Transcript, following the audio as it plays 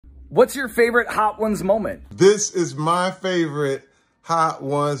What's your favorite Hot Ones moment? This is my favorite Hot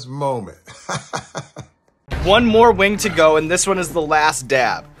Ones moment. One more wing to go, and this one is the last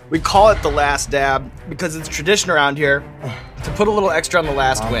dab. We call it the last dab because it's tradition around here to put a little extra on the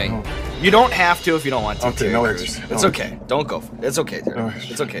last wing. You don't have to if you don't want to. Okay, Terry. no extra. It's okay. Don't go for it. It's okay, Terry. No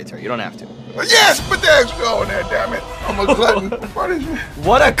extra. It's okay, Terry. You don't have to. Yes, put the extra on there, damn it. I'm a glutton. What is it?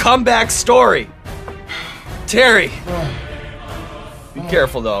 What a comeback story. Terry. Be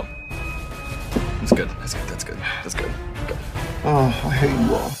careful, though. That's good. That's good. That's good. That's good. Good. Oh, I hate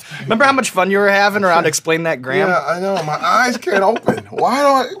you all. Remember how much fun you were having around Explain That Graham? Yeah, I know. My eyes can't open.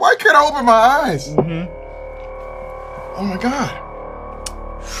 Why can't I open my eyes? Oh my God.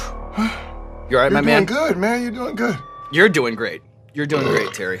 You all right, my man? You're doing good, man. You're doing good. You're doing great. You're doing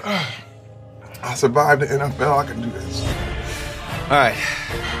great, Terry. I survived the NFL. I can do this. All right.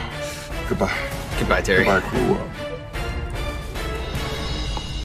 Goodbye. Goodbye, Terry. Goodbye, cool world.